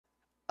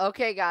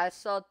Okay, guys.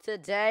 So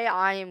today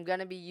I am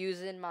gonna be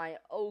using my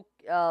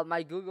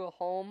my Google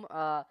Home.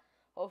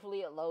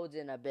 Hopefully it loads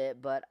in a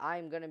bit, but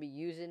I'm gonna be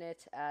using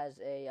it as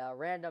a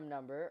random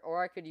number,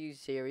 or I could use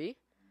Siri.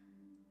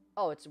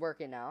 Oh, it's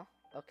working now.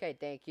 Okay,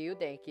 thank you.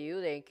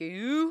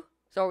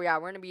 So yeah,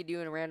 we're gonna be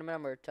doing a random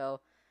number.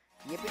 So,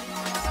 yippee.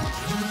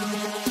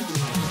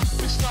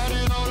 We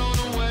started out on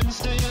a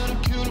Wednesday and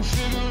I'm cute to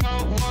figure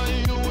out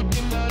why you would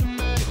be mad at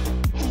me.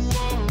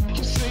 Whoa,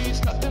 you say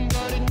it's nothing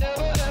but it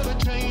never ever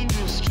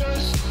changes,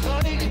 just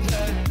like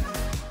that.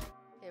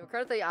 Okay, we're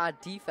currently on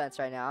defense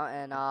right now,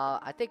 and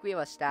I think we have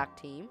a stacked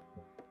team,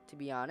 to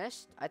be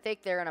honest. I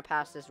think they're gonna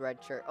pass this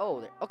red shirt.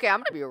 Oh, okay, I'm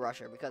gonna be a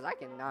rusher because I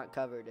cannot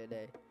cover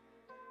today.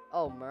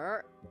 Oh,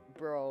 Mur,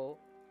 bro.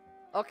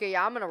 Okay,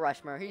 yeah, I'm gonna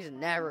rush Mur. He's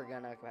never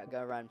gonna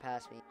run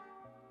past me.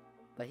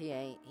 But he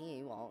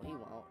won't.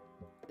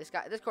 This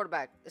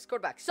quarterback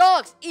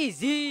sucks.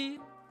 Easy.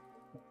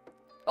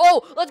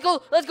 Oh, let's go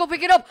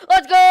pick it up.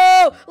 Let's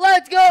go.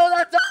 That's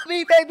not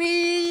me,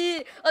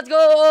 baby. Let's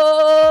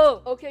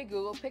go. Okay,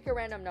 Google, pick a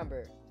random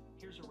number.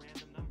 Here's a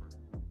random number,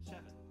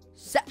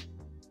 7.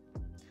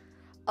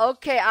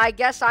 Okay, I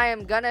guess I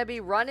am gonna be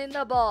running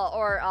the ball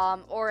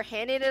or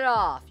handing it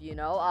off, you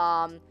know.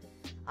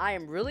 I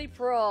am really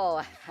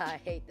pro. I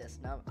hate this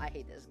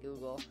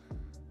Google.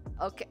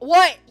 Okay,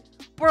 what?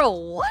 Bro,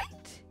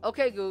 what?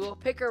 Okay, Google,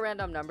 pick a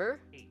random number.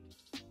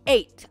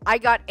 8. I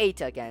got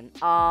 8 again.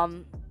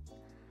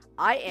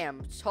 I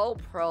am so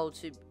pro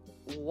to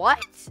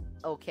what?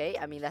 Okay,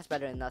 I mean that's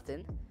better than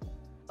nothing.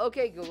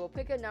 Okay, Google,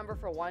 pick a number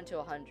for 1 to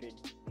 100.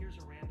 Here's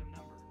a random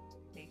number,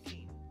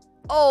 18.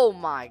 Oh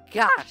my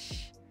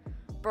gosh.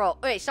 Bro,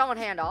 wait, someone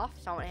hand off.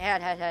 Someone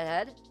head.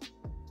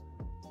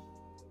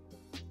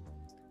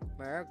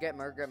 Get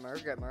Mur.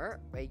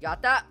 Wait, you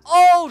got that?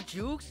 Oh,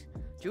 Jukes,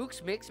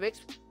 mix.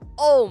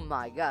 Oh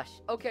my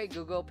gosh. Okay,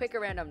 Google, pick a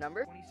random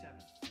number.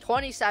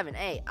 27.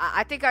 Hey,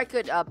 I think I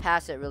could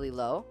pass it really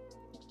low.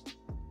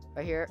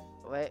 Right here.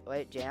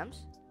 Wait,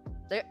 jams.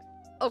 There.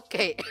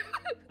 Okay.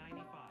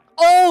 95.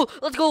 Oh,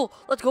 let's go.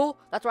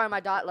 That's where my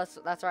dot.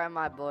 That's where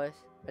my boys.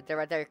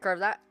 Right there. Curve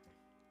that.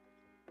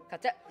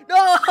 Cut that.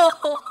 No.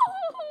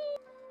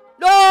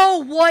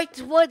 No. What?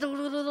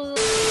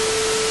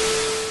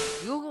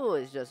 Google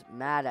is just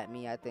mad at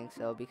me, I think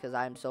so, because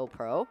I'm so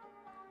pro.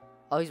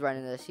 Oh, he's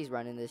running this.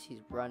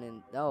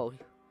 No.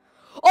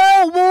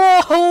 Oh,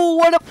 whoa!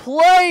 What a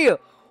play!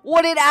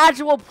 What an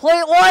actual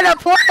play! What a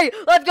play!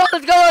 Let's go!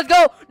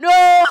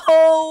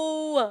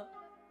 No!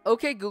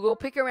 Okay, Google,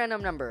 pick a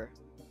random number.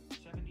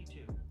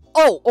 72.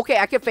 Oh, okay,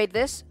 I can fade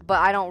this, but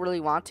I don't really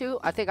want to.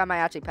 I think I might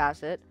actually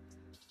pass it.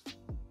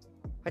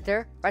 Right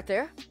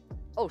there.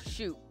 Oh,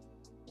 shoot.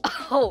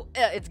 Oh,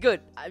 yeah, it's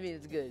good. I mean,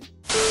 it's good.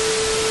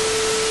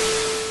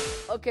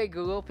 Okay,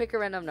 Google, pick a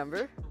random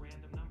number.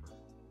 Random number,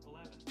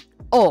 11.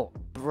 Oh,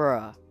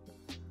 bruh.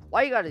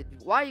 Why you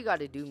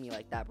gotta do me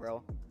like that,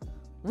 bro?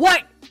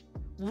 What?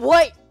 It's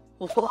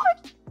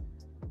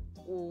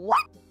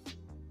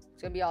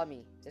gonna be all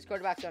me. This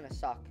quarterback's gonna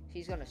suck.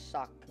 He's gonna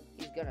suck,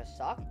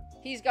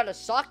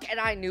 and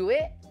I knew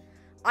it.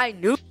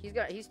 He's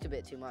a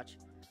bit too much.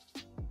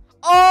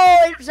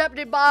 Oh,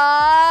 intercepted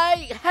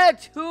by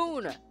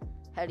Head-Tune.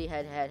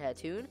 Head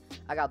tune.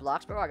 I got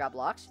blocks, bro.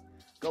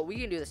 Go, we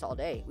can do this all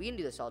day.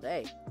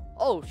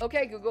 Oh,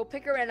 okay, Google,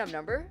 pick a random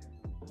number.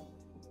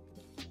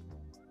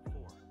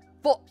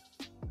 4.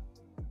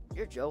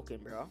 You're joking,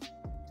 bro.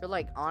 You're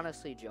like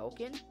honestly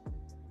joking.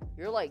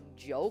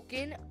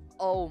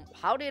 Oh,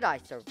 how did I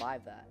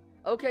survive that?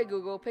 Okay,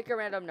 Google, pick a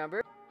random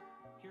number.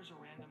 Here's a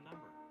random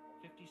number,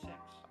 56.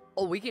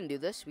 Oh, we can do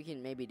this. We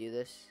can maybe do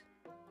this.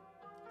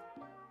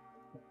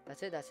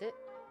 That's it.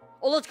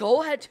 Oh, let's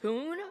go,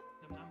 Head-Tune.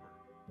 The number,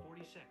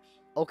 46.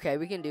 Okay,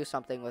 we can do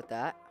something with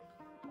that.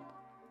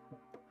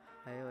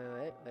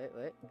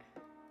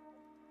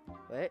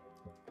 Wait.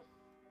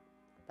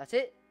 That's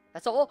it.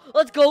 That's all.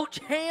 Let's go,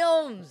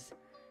 Jams.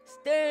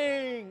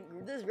 Sting.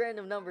 This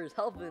random number is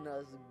helping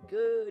us.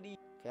 Goody.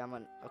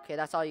 Okay,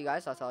 that's all you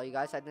guys. I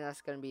think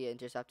that's gonna be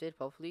intercepted.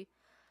 Hopefully.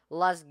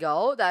 Let's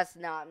go. That's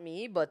not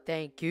me, but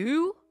thank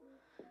you.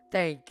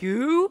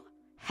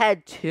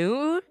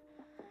 Head-Tune.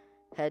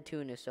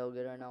 Head-Tune is so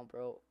good right now,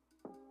 bro.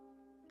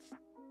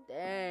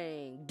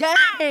 Dang.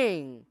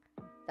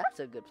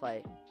 That's a good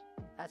play.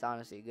 That's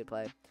honestly a good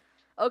play.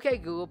 Okay,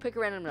 Google, pick a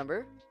random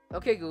number.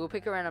 Here's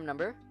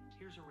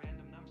a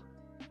random number,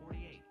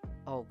 48.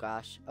 Oh,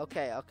 gosh.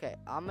 Okay.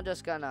 I'm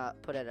just gonna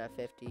put it at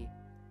 50.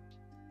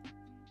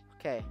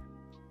 Okay.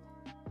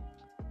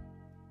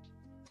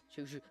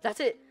 Shoot. That's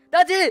it.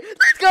 Let's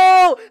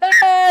go.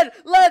 Head.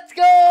 Let's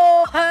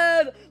go.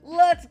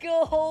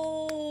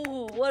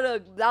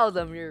 That was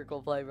a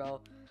miracle play, bro.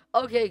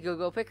 Okay,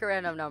 Google, pick a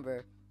random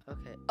number.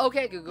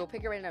 Okay, Google,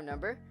 pick a random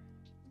number.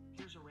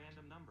 Here's a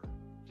random number,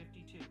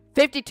 52.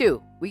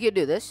 52. We can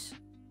do this.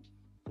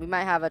 We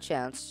might have a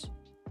chance.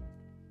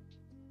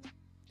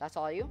 That's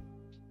all you?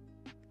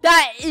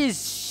 That is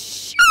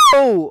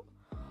so...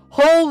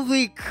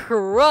 Holy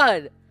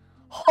crud.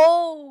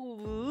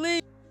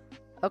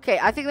 Okay,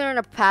 I think they're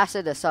gonna pass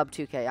it to sub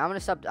 2K. I'm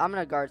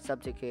gonna guard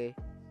sub 2K.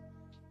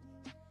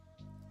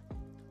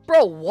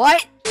 Bro,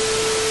 what?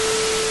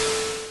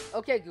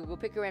 Okay, Google,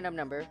 pick a random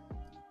number.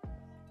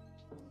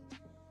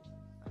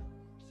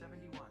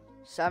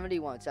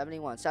 71.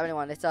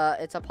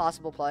 It's a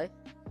possible play.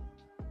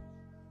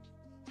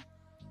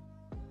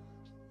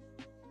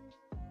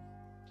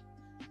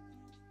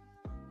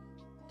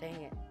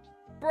 Dang it.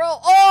 Bro,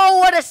 oh,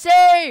 what a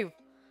save!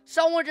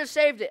 Someone just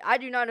saved it. I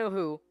do not know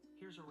who.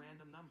 Here's a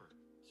random number.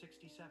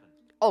 67.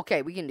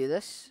 Okay, we can do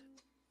this.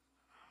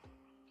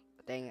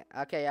 Dang it.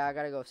 Okay, yeah, I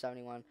gotta go with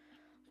 71.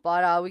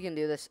 But, we can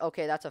do this.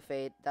 Okay, that's a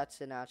fade. That's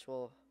the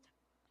natural.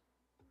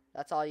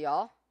 That's all,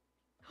 y'all.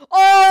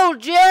 Oh,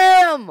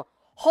 Jim!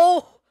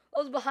 Oh,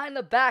 that was behind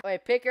the back.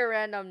 Wait, pick a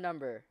random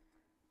number.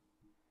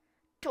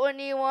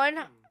 21.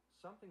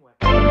 Something went.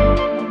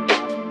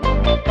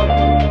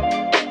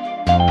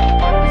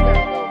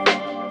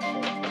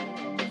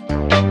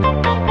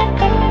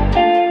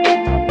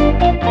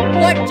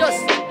 What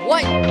just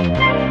what?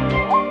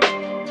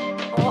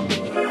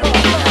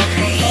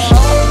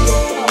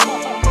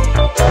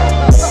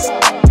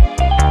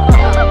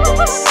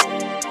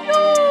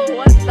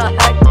 What the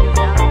heck is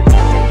that?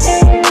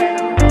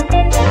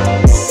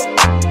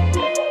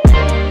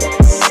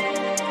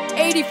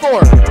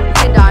 84. We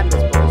can dime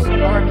this, boys.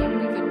 Or I mean,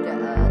 we could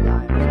dime something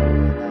like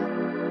that.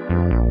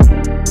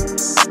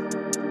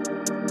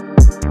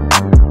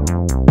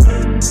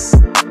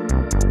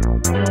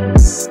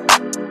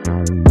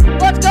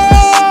 Let's go!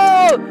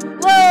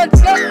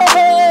 Let's go!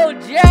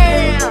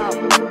 Jam!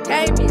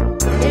 Gaming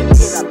gave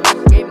up.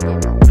 Pick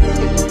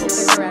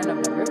a random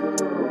number.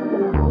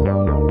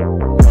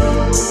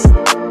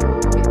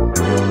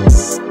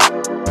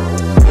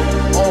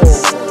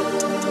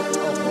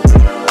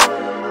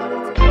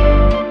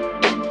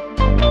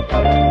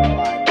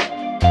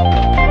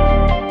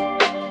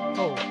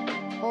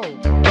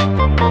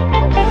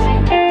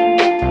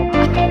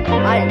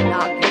 I am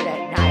not good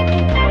at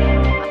 90.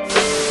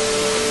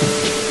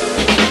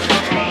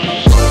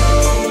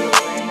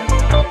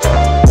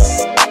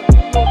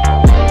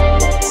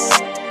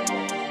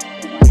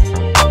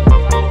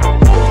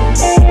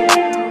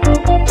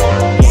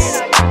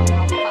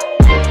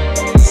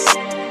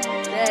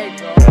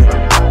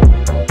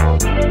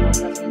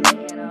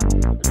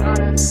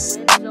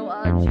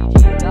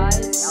 GG guys.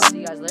 I'll see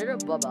you guys later.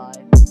 Bye bye.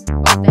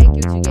 Oh, thank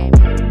you to gaming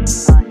head and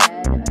John.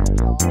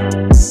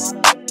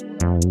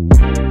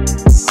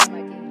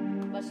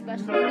 But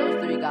especially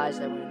those 3 guys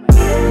that were in my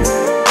game.